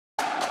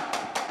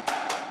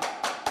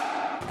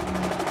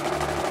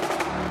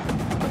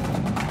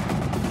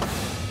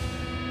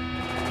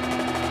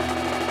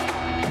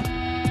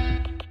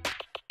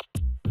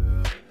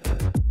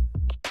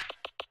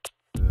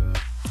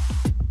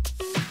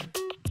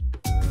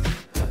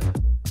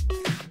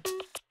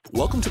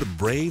Welcome to the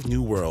brave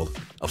new world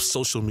of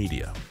social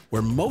media,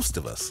 where most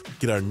of us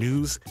get our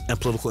news and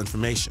political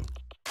information.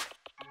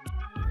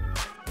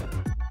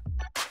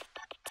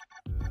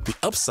 The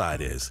upside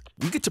is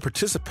we get to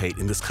participate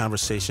in this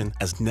conversation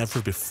as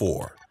never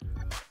before.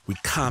 We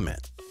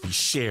comment, we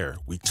share,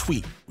 we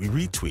tweet, we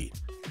retweet.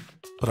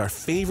 But our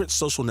favorite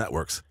social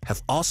networks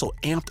have also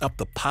amped up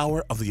the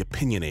power of the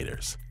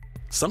opinionators.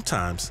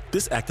 Sometimes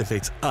this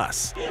activates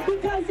us.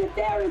 Because if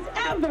there is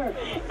ever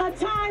a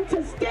time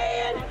to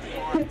stand,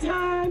 the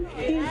time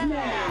is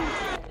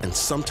now. And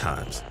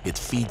sometimes it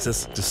feeds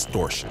us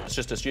distortion. It's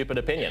just a stupid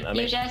opinion. I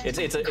mean,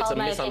 it's a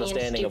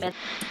misunderstanding of...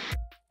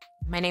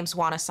 My name's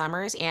Juana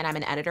Summers, and I'm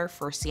an editor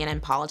for CNN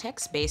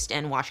Politics based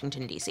in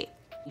Washington, D.C.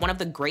 One of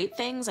the great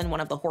things and one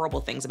of the horrible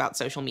things about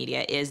social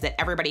media is that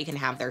everybody can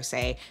have their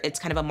say. It's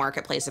kind of a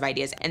marketplace of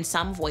ideas, and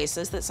some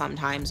voices that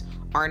sometimes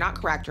are not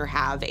correct or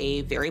have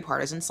a very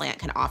partisan slant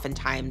can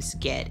oftentimes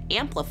get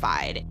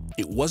amplified.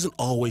 It wasn't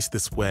always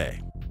this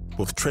way.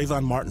 With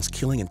Trayvon Martin's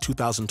killing in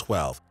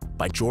 2012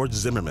 by George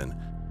Zimmerman,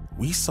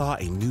 we saw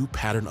a new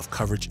pattern of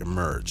coverage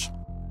emerge.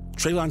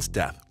 Trayvon's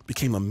death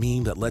became a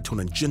meme that led to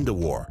an agenda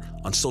war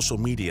on social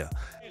media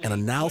and a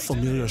now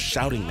familiar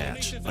shouting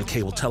match on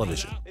cable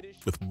television,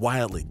 with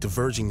wildly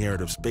diverging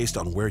narratives based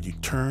on where you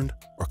turned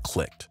or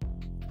clicked.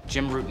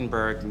 Jim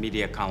Rutenberg,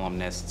 media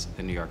columnist,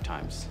 The New York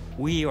Times.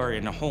 We are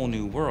in a whole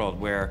new world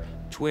where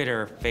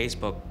Twitter,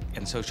 Facebook,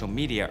 and social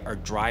media are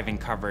driving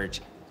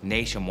coverage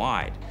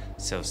nationwide.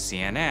 So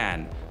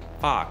CNN,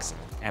 Fox,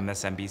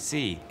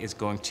 MSNBC is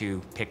going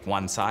to pick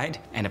one side,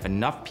 and if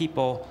enough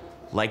people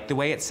like the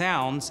way it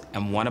sounds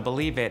and want to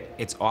believe it,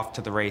 it's off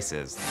to the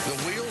races.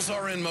 The wheels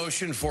are in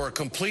motion for a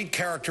complete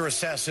character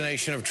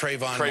assassination of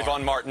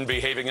Trayvon Martin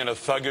behaving in a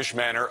thuggish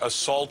manner,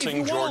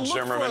 assaulting George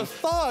Zimmerman.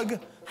 For a thug,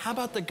 how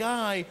about the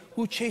guy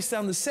who chased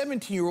down the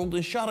 17-year-old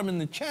and shot him in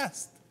the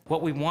chest?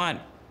 What we want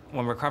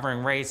when we're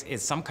covering race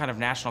is some kind of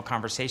national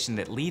conversation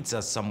that leads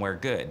us somewhere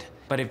good.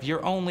 But if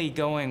you're only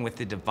going with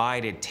the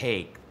divided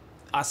take,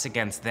 us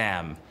against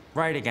them,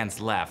 right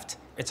against left,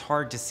 it's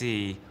hard to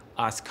see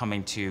us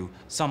coming to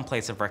some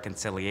place of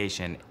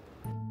reconciliation.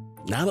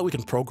 Now that we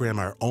can program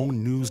our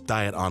own news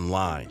diet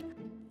online,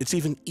 it's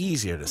even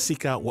easier to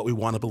seek out what we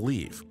want to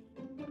believe.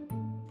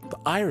 The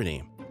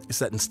irony is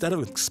that instead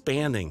of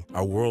expanding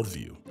our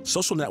worldview,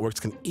 social networks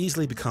can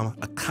easily become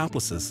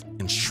accomplices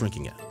in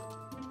shrinking it.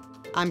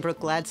 I'm Brooke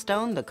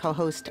Gladstone, the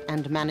co-host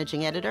and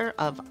managing editor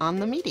of On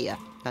the Media,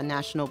 a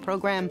national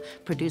program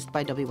produced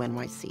by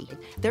WNYC.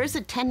 There is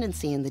a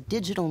tendency in the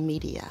digital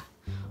media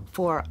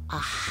for a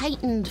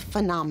heightened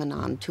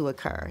phenomenon to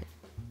occur,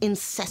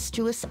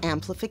 incestuous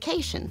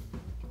amplification.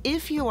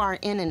 If you are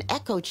in an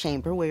echo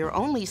chamber where you're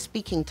only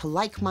speaking to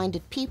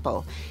like-minded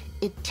people,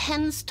 it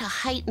tends to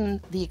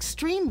heighten the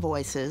extreme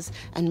voices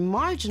and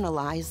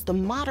marginalize the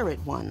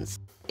moderate ones.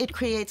 It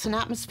creates an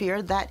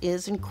atmosphere that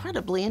is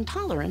incredibly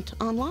intolerant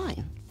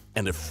online.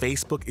 And if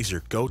Facebook is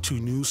your go-to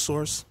news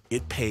source,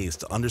 it pays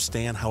to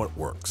understand how it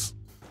works.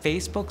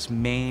 Facebook's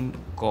main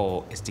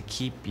goal is to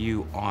keep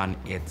you on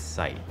its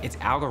site. Its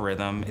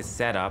algorithm is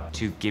set up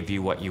to give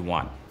you what you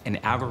want. An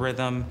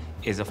algorithm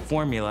is a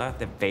formula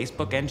that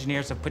Facebook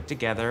engineers have put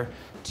together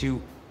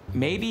to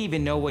maybe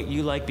even know what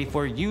you like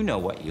before you know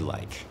what you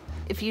like.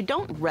 If you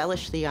don't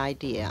relish the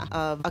idea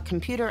of a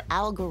computer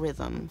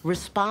algorithm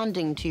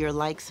responding to your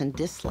likes and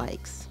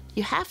dislikes,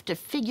 you have to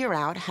figure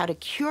out how to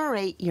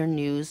curate your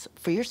news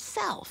for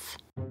yourself.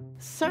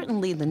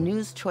 Certainly, the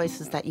news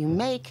choices that you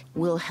make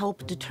will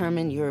help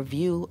determine your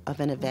view of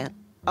an event,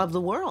 of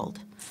the world.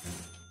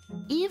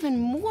 Even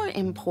more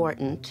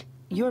important,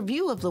 your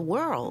view of the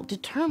world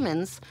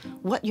determines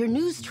what your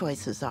news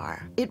choices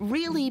are. It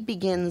really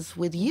begins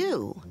with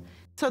you.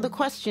 So the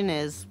question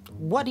is,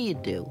 what do you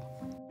do?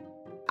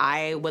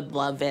 I would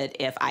love it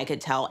if I could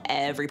tell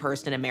every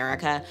person in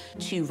America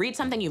to read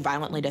something you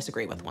violently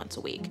disagree with once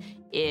a week.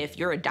 If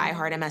you're a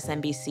diehard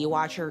MSNBC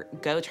watcher,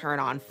 go turn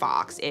on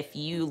Fox. If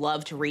you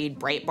love to read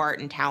Breitbart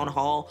and Town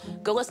Hall,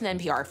 go listen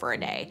to NPR for a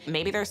day.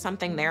 Maybe there's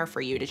something there for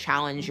you to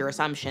challenge your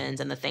assumptions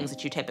and the things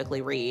that you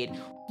typically read.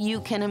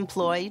 You can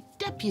employ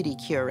deputy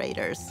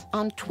curators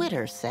on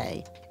Twitter,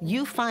 say.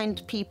 You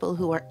find people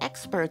who are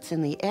experts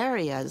in the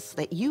areas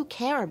that you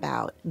care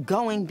about,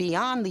 going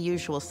beyond the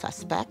usual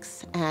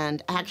suspects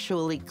and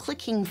actually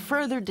clicking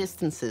further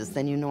distances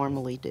than you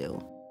normally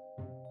do.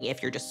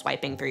 If you're just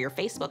swiping through your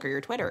Facebook or your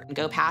Twitter,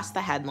 go past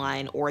the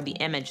headline or the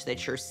image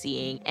that you're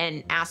seeing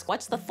and ask,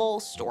 what's the full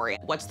story?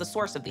 What's the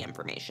source of the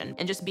information?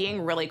 And just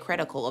being really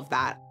critical of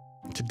that.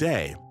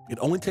 Today, it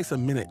only takes a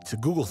minute to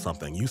Google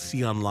something you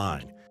see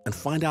online and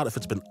find out if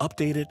it's been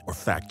updated or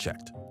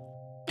fact-checked.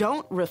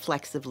 Don't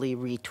reflexively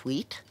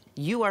retweet.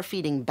 You are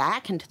feeding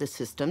back into the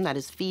system that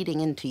is feeding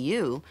into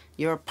you.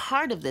 You're a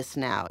part of this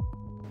now.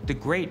 The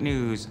great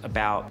news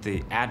about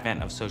the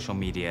advent of social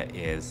media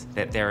is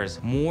that there is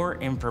more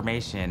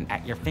information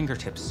at your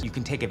fingertips. You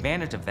can take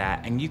advantage of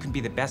that, and you can be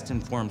the best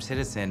informed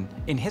citizen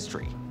in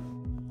history.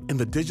 In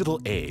the digital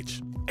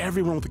age,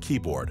 everyone with a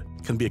keyboard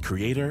can be a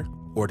creator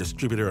or a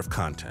distributor of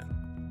content.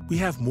 We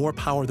have more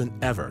power than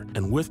ever,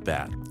 and with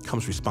that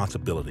comes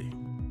responsibility.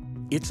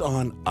 It's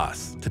on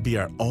us to be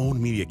our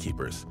own media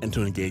keepers and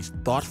to engage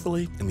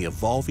thoughtfully in the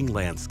evolving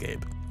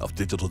landscape of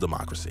digital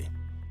democracy.